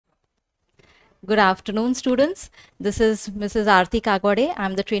Good afternoon, students. This is Mrs.Aarti Kagwade.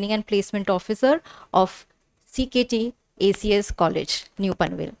 I'm the Training and Placement Officer of CKT ACS College, New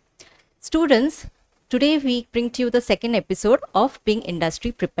Panvel. Students, today we bring to you the second episode of Being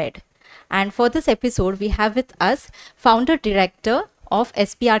Industry Prepared. And for this episode, we have with us Founder Director of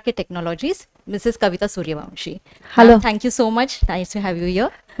SPRK Technologies, Mrs. Kavita Suryawanshi. Hello. Thank you so much. Nice to have you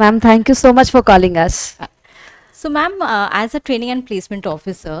here. Ma'am, thank you so much for calling us. So, ma'am, as a training and placement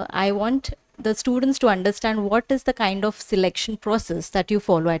officer, I want the students to understand what is the kind of selection process that you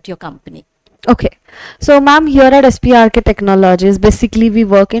follow at your company. Okay. So, ma'am, here at SPRK Technologies, basically we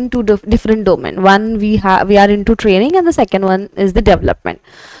work in two different domains. One, we are into training, and the second one is the development.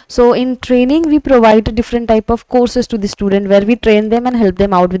 So, in training, we provide different type of courses to the student where we train them and help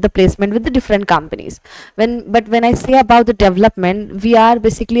them out with the placement with the different companies. But when I say about the development, we are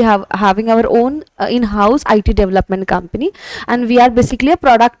basically having our own in-house IT development company, and we are basically a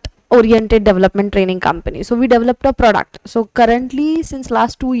product oriented development training company. So we developed a product. So currently, since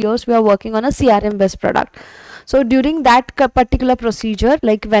last 2 years, we are working on a CRM based product. So during that particular procedure,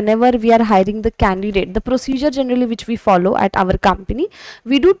 like whenever we are hiring the candidate, the procedure generally which we follow at our company,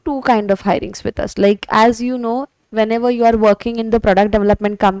 we do two kind of hirings with us. Like, as you know, whenever you are working in the product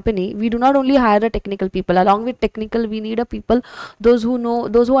development company, we do not only hire the technical people. Along with technical, we need a people, those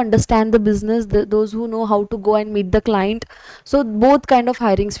who understand the business, those who know how to go and meet the client. So both kind of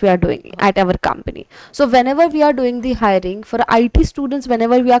hirings we are doing at our company. So whenever we are doing the hiring for IT students,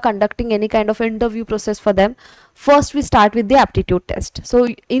 whenever we are conducting any kind of interview process for them, first we start with the aptitude test. So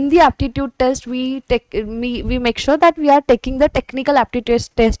in the aptitude test, we make sure that we are taking the technical aptitude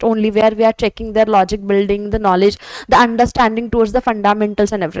test only, where we are checking their logic building, the knowledge, the understanding towards the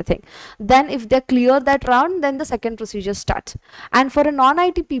fundamentals and everything. Then if they clear that round, then the second procedure starts. And for a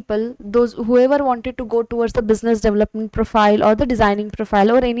non-IT people, those whoever wanted to go towards the business development profile or the designing profile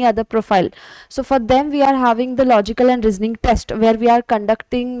or any other profile, so for them we are having the logical and reasoning test, where we are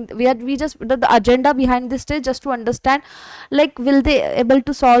conducting, the agenda behind this is just to understand, like, will they able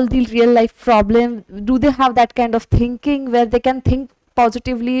to solve the real life problem, do they have that kind of thinking where they can think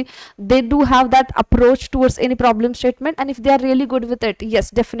positively, they do have that approach towards any problem statement, and if they are really good with it, yes,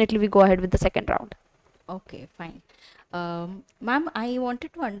 definitely we go ahead with the second round. Okay, fine. Ma'am, I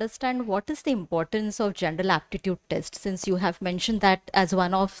wanted to understand what is the importance of general aptitude test, since you have mentioned that as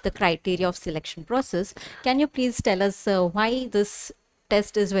one of the criteria of selection process. Can you please tell us why this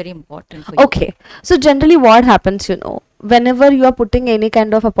test is very important for you? Okay, so generally what happens, whenever you are putting any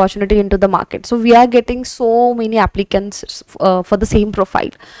kind of opportunity into the market, so we are getting so many applicants for the same profile.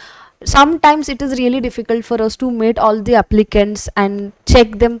 Sometimes it is really difficult for us to meet all the applicants and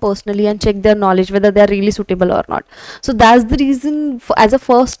check them personally and check their knowledge whether they are really suitable or not. So that's the reason, as a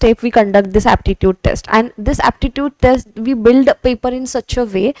first step, we conduct this aptitude test. And this aptitude test, we build a paper in such a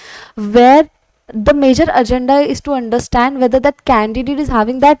way where the major agenda is to understand whether that candidate is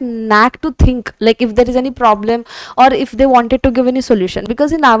having that knack to think, like if there is any problem or if they wanted to give any solution.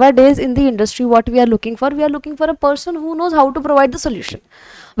 Because in nowadays in the industry, what we are looking for a person who knows how to provide the solution.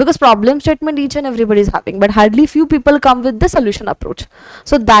 Because problem statement each and everybody is having, but hardly few people come with the solution approach.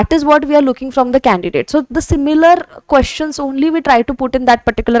 So that is what we are looking from the candidate. So the similar questions only we try to put in that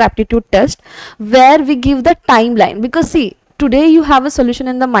particular aptitude test, where we give the timeline. Because see, today you have a solution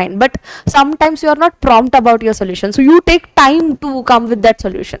in the mind, but sometimes you are not prompt about your solution, so you take time to come with that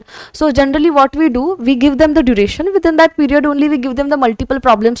solution. So generally what we do, we give them the duration. Within that period only, we give them the multiple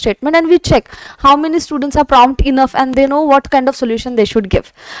problem statement, and we check how many students are prompt enough and they know what kind of solution they should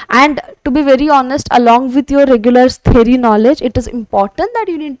give. And to be very honest, along with your regular theory knowledge, it is important that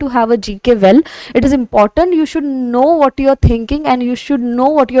you need to have a GK well. It is important you should know what you are thinking and you should know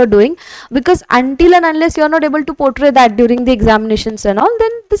what you are doing, because until and unless you are not able to portray that during the examinations and all,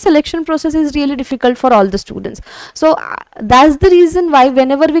 then the selection process is really difficult for all the students. So that's the reason why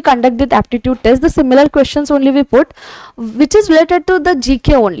whenever we conduct the aptitude test, the similar questions only we put, which is related to the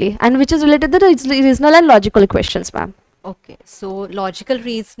GK only, and which is related to the reasonable and logical questions, ma'am. Okay, so logical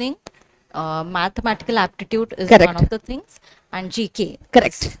reasoning, mathematical aptitude is Correct. one of the things, and GK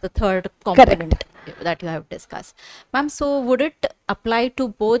Correct. is the third component Correct. that you have discussed. Ma'am, so would it apply to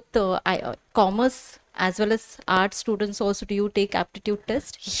both commerce as well as art students also? Do you take aptitude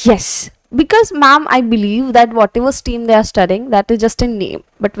test? Yes, because ma'am, I believe that whatever stream they are studying, that is just a name.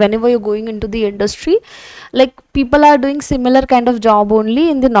 but whenever you're going into the industry, like people are doing similar kind of job only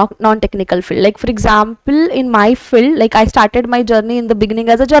in the non-technical field. Like for example, in my field, like I started my journey in the beginning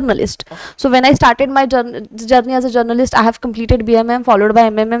as a journalist. So when I started my journey as a journalist, I have completed BMM followed by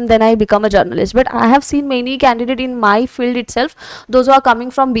MMM, then I become a journalist. But I have seen many candidates in my field itself, those who are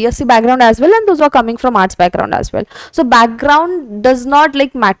coming from BSc background as well, and those who are coming from arts background as well. So background does not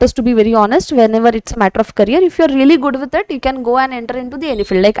like matters, to be very honest. Whenever it's a matter of career, if you're really good with it, you can go and enter into the any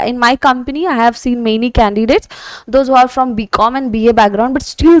field. Like in my company, I have seen many candidates, those who are from BCom and BA background, but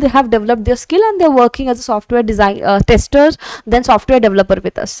still they have developed their skill and they're working as a software design testers, then software developer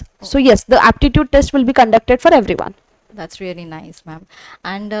with us. So yes, the aptitude test will be conducted for everyone. That's really nice, ma'am.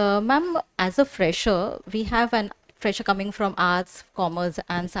 And ma'am, as a fresher, we have an fresher coming from arts, commerce,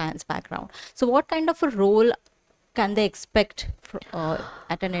 and science background. So what kind of a role can they expect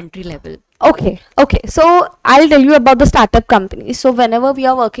at an entry level? Okay, so I'll tell you about the startup company. So whenever we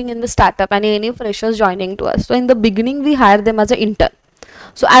are working in the startup and any freshers joining to us, so in the beginning we hire them as an intern.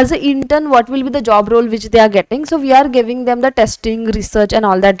 So as an intern, what will be the job role which they are getting? So we are giving them the testing, research and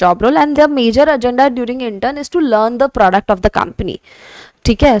all that job role, and their major agenda during intern is to learn the product of the company.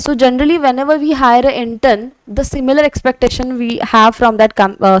 Okay, so generally whenever we hire an intern, the similar expectation we have from that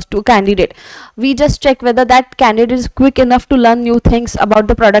candidate. We just check whether that candidate is quick enough to learn new things about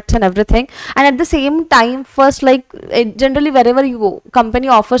the products and everything. And at the same time, first, like generally wherever you go, company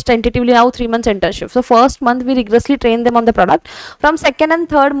offers tentatively now 3 months internship. So first month we rigorously train them on the product. From second and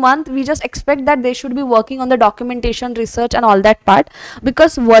third month, we just expect that they should be working on the documentation, research and all that part,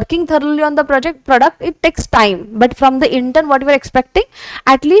 because working thoroughly on the product, it takes time. But from the intern, what we are expecting,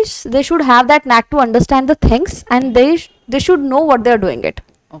 at least they should have that knack to understand the things, and they should know what they are doing it.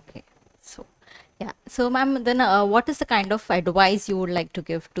 Okay, so yeah, so ma'am, then what is the kind of advice you would like to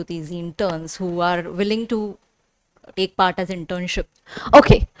give to these interns who are willing to take part as internship?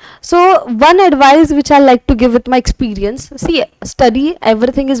 Okay, so one advice which I like to give with my experience, see, study,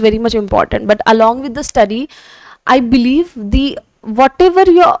 everything is very much important, but along with the study, I believe the whatever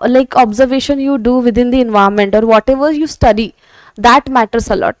your like observation you do within the environment or whatever you study, that matters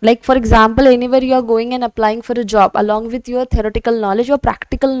a lot. Like for example, anywhere you are going and applying for a job, along with your theoretical knowledge, your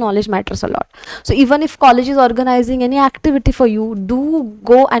practical knowledge matters a lot. So even if college is organizing any activity for you, do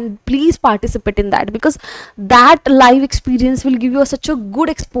go and please participate in that, because that live experience will give you such a good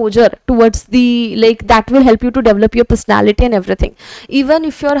exposure towards the, like, that will help you to develop your personality and everything. Even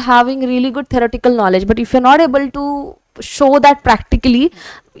if you're having really good theoretical knowledge, but if you're not able to show that practically,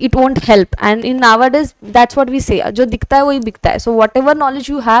 it won't help. And in nowadays, that's what we say, jo dikhta hai wahi bikta hai. So whatever knowledge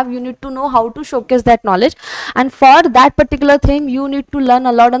you have, you need to know how to showcase that knowledge, and for that particular thing you need to learn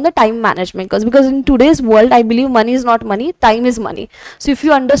a lot on the time management, because in today's world, I believe money is not money, time is money. So if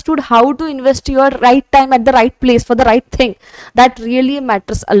you understood how to invest your right time at the right place for the right thing, that really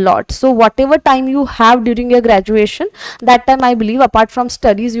matters a lot. So whatever time you have during your graduation, that time I believe, apart from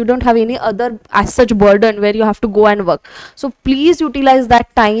studies, you don't have any other as such burden where you have to go and work. So please utilize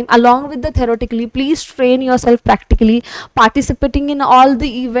that time along with the theoretically. Please train yourself practically, participating in all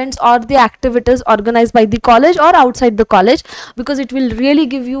the events or the activities organized by the college or outside the college, because it will really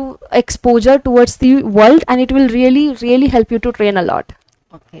give you exposure towards the world, and it will really help you to train a lot.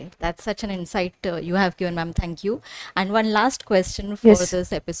 Okay, that's such an insight you have given, ma'am. Thank you. And one last question for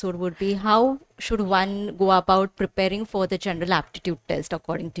this episode would be, how should one go about preparing for the general aptitude test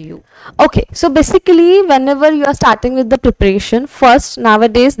according to you? Okay, so basically whenever you are starting with the preparation, first,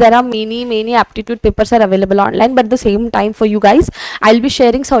 nowadays there are many aptitude papers are available online, but at the same time for you guys, I'll be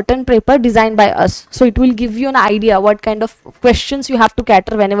sharing certain paper designed by us. So it will give you an idea what kind of questions you have to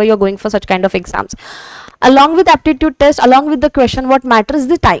cater whenever you're going for such kind of exams. Along with aptitude test, along with the question, what matters is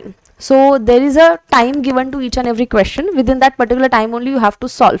the time. So there is a time given to each and every question. Within that particular time only you have to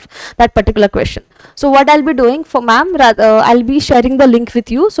solve that particular question. So what I'll be doing for ma'am, I'll be sharing the link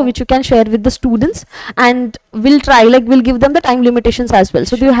with you, so which you can share with the students, and we'll try, like we'll give them the time limitations as well.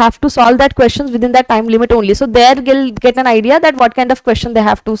 So you have to solve that questions within that time limit only. So there they'll get an idea that what kind of question they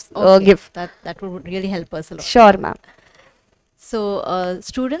have to give. That would really help us a lot. Sure, ma'am. So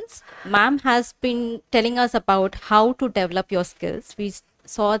students, ma'am has been telling us about how to develop your skills. We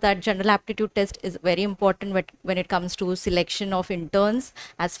saw that general aptitude test is very important when it comes to selection of interns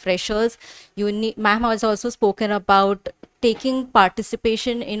as freshers. Ma'am has also spoken about taking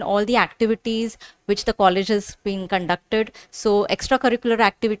participation in all the activities which the college has been conducted. So extracurricular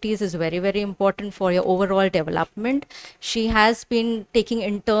activities is very important for your overall development. She has been taking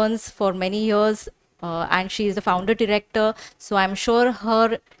interns for many years, and she is the founder director, so I'm sure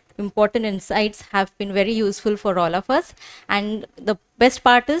her important insights have been very useful for all of us. And the best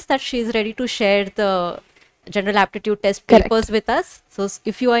part is that she is ready to share the general aptitude test Correct. papers with us. So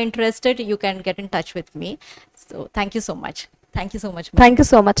if you are interested, you can get in touch with me. So thank you so much. Thank you so much, ma'am. Thank you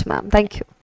so much, ma'am. Thank you.